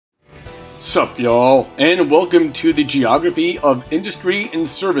Sup y'all, and welcome to the Geography of Industry and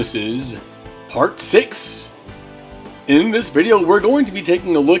Services, Part 6. In this video, we're going to be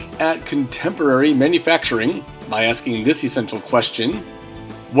taking a look at contemporary manufacturing by asking this essential question: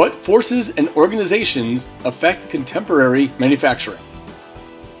 what forces and organizations affect contemporary manufacturing?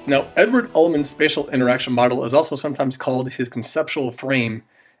 Now, Edward Ullman's spatial interaction model is also sometimes called his conceptual frame,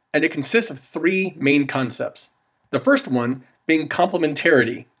 and it consists of three main concepts. The first one being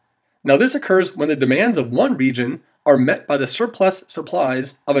complementarity. Now, this occurs when the demands of one region are met by the surplus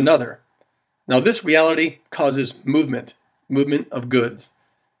supplies of another. Now, this reality causes movement of goods.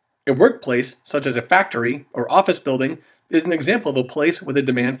 A workplace, such as a factory or office building, is an example of a place with a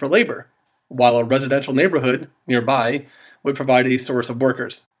demand for labor, while a residential neighborhood nearby would provide a source of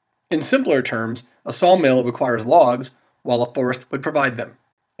workers. In simpler terms, a sawmill requires logs, while a forest would provide them.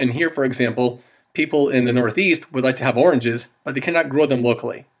 And here, for example, people in the Northeast would like to have oranges, but they cannot grow them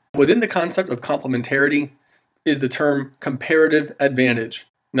locally. Within the concept of complementarity is the term comparative advantage.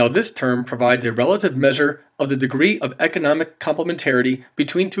 Now, this term provides a relative measure of the degree of economic complementarity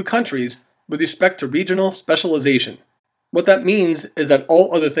between two countries with respect to regional specialization. What that means is that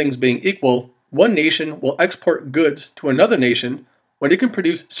all other things being equal, one nation will export goods to another nation when it can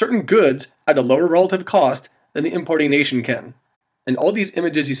produce certain goods at a lower relative cost than the importing nation can. In all these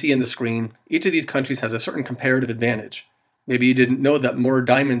images you see on the screen, each of these countries has a certain comparative advantage. Maybe you didn't know that more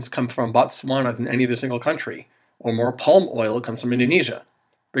diamonds come from Botswana than any other single country, or more palm oil comes from Indonesia.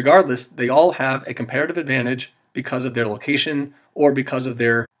 Regardless, they all have a comparative advantage because of their location or because of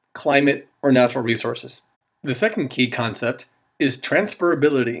their climate or natural resources. The second key concept is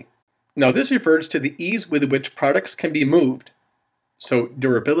transferability. Now, this refers to the ease with which products can be moved. So,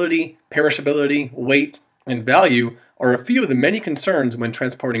 durability, perishability, weight, and value are a few of the many concerns when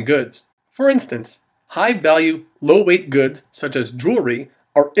transporting goods. For instance, high-value, low-weight goods such as jewelry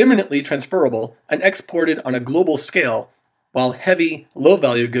are imminently transferable and exported on a global scale, while heavy,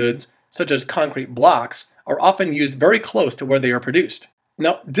 low-value goods such as concrete blocks are often used very close to where they are produced.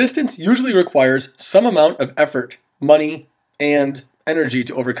 Now, distance usually requires some amount of effort, money, and energy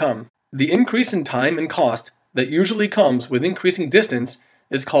to overcome. The increase in time and cost that usually comes with increasing distance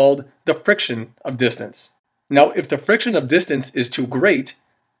is called the friction of distance. Now, if the friction of distance is too great,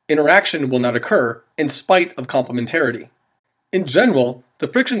 interaction will not occur in spite of complementarity. In general, the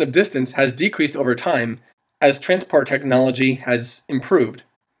friction of distance has decreased over time as transport technology has improved.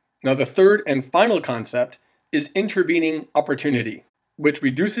 Now, the third and final concept is intervening opportunity, which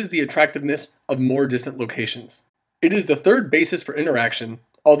reduces the attractiveness of more distant locations. It is the third basis for interaction,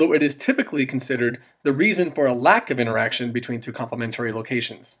 although it is typically considered the reason for a lack of interaction between two complementary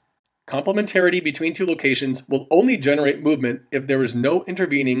locations. Complementarity between two locations will only generate movement if there is no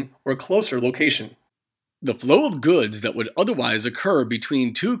intervening or closer location. The flow of goods that would otherwise occur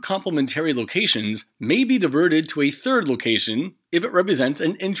between two complementary locations may be diverted to a third location if it represents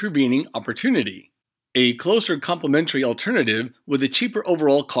an intervening opportunity, a closer complementary alternative with a cheaper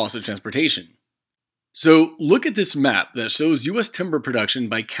overall cost of transportation. So look at this map that shows U.S. timber production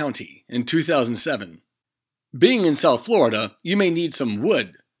by county in 2007. Being in South Florida, you may need some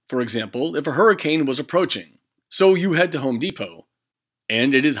wood, for example, if a hurricane was approaching, so you head to Home Depot.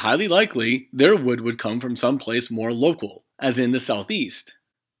 And it is highly likely their wood would come from someplace more local, as in the southeast,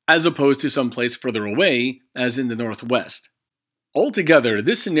 as opposed to someplace further away, as in the northwest. Altogether,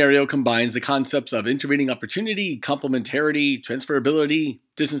 this scenario combines the concepts of intervening opportunity, complementarity, transferability,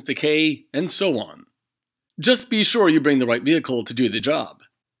 distance decay, and so on. Just be sure you bring the right vehicle to do the job.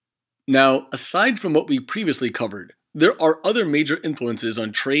 Now, aside from what we previously covered, there are other major influences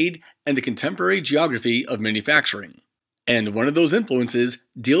on trade and the contemporary geography of manufacturing. And one of those influences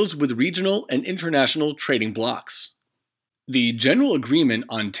deals with regional and international trading blocs. The General Agreement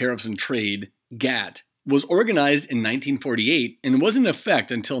on Tariffs and Trade, GATT, was organized in 1948 and was in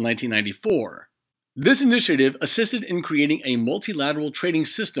effect until 1994. This initiative assisted in creating a multilateral trading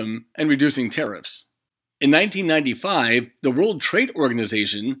system and reducing tariffs. In 1995, the World Trade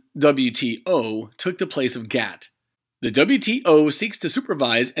Organization, WTO, took the place of GATT. The WTO seeks to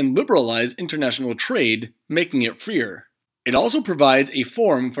supervise and liberalize international trade, making it freer. It also provides a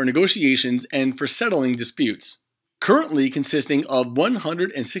forum for negotiations and for settling disputes. Currently consisting of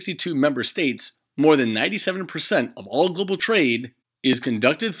 162 member states, more than 97% of all global trade is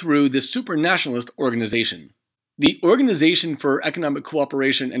conducted through this supranationalist organization. The Organization for Economic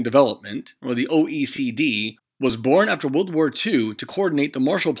Cooperation and Development, or the OECD, was born after World War II to coordinate the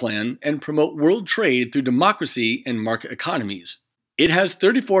Marshall Plan and promote world trade through democracy and market economies. It has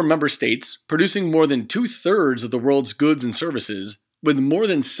 34 member states, producing more than 2/3 of the world's goods and services, with more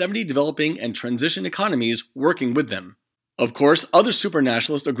than 70 developing and transition economies working with them. Of course, other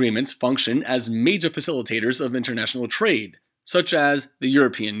supranationalist agreements function as major facilitators of international trade, such as the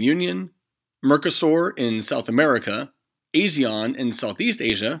European Union, Mercosur in South America, ASEAN in Southeast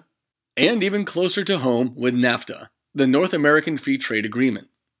Asia, and even closer to home with NAFTA, the North American Free Trade Agreement.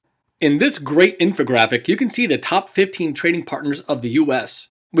 In this great infographic, you can see the top 15 trading partners of the US,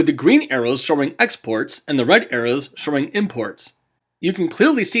 with the green arrows showing exports and the red arrows showing imports. You can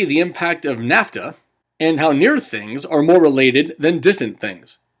clearly see the impact of NAFTA and how near things are more related than distant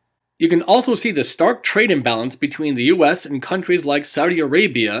things. You can also see the stark trade imbalance between the US and countries like Saudi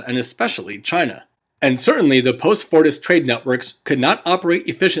Arabia and especially China. And certainly the post-Fordist trade networks could not operate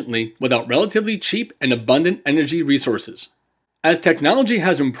efficiently without relatively cheap and abundant energy resources. As technology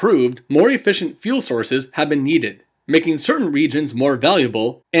has improved, more efficient fuel sources have been needed, making certain regions more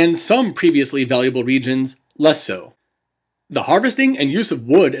valuable and some previously valuable regions less so. The harvesting and use of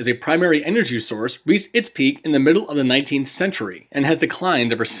wood as a primary energy source reached its peak in the middle of the 19th century and has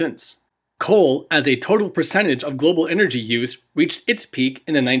declined ever since. Coal, as a total percentage of global energy use, reached its peak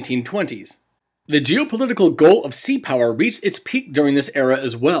in the 1920s. The geopolitical goal of sea power reached its peak during this era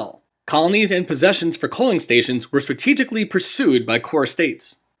as well. Colonies and possessions for coaling stations were strategically pursued by core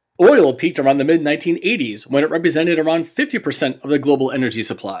states. Oil peaked around the mid-1980s when it represented around 50% of the global energy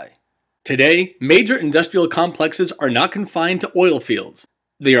supply. Today, major industrial complexes are not confined to oil fields.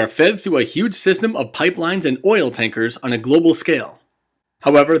 They are fed through a huge system of pipelines and oil tankers on a global scale.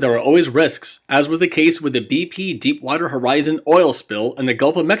 However, there are always risks, as was the case with the BP Deepwater Horizon oil spill in the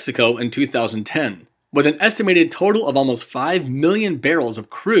Gulf of Mexico in 2010. With an estimated total of almost 5 million barrels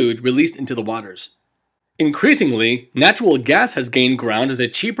of crude released into the waters. Increasingly, natural gas has gained ground as a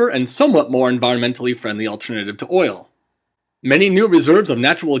cheaper and somewhat more environmentally friendly alternative to oil. Many new reserves of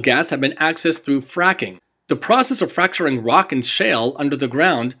natural gas have been accessed through fracking, the process of fracturing rock and shale under the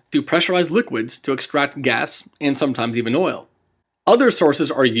ground through pressurized liquids to extract gas and sometimes even oil. Other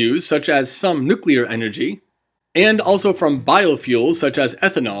sources are used, such as some nuclear energy, and also from biofuels such as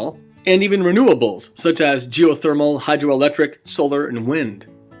ethanol, and even renewables, such as geothermal, hydroelectric, solar, and wind.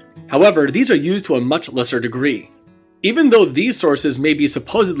 However, these are used to a much lesser degree. Even though these sources may be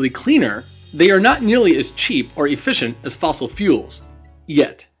supposedly cleaner, they are not nearly as cheap or efficient as fossil fuels.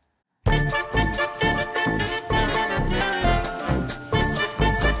 Yet.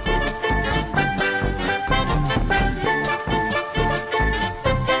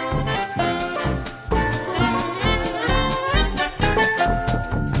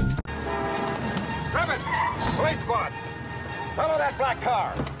 Follow that black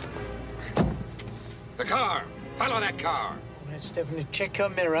car. The car. Follow that car. Let's definitely check your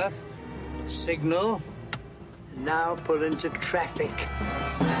mirror. Signal. Now pull into traffic.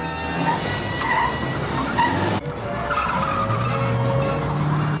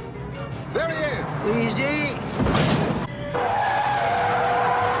 There he is. Easy.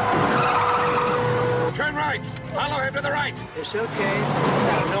 Turn right. Follow him to the right. It's okay.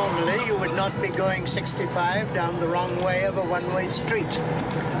 Now, normally you would not be going 65 down the wrong way of a one-way street.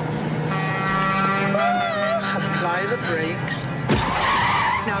 Apply the brakes.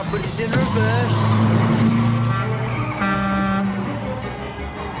 Now put it in reverse.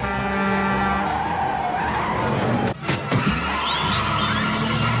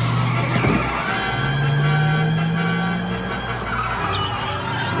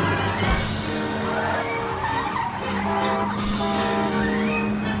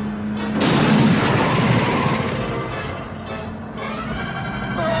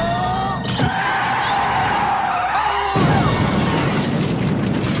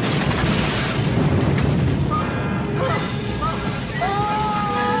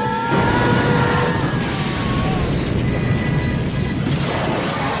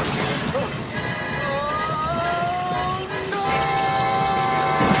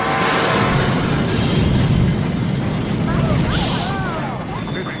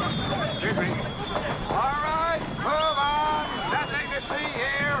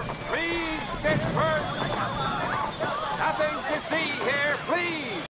 Nothing to see here, please.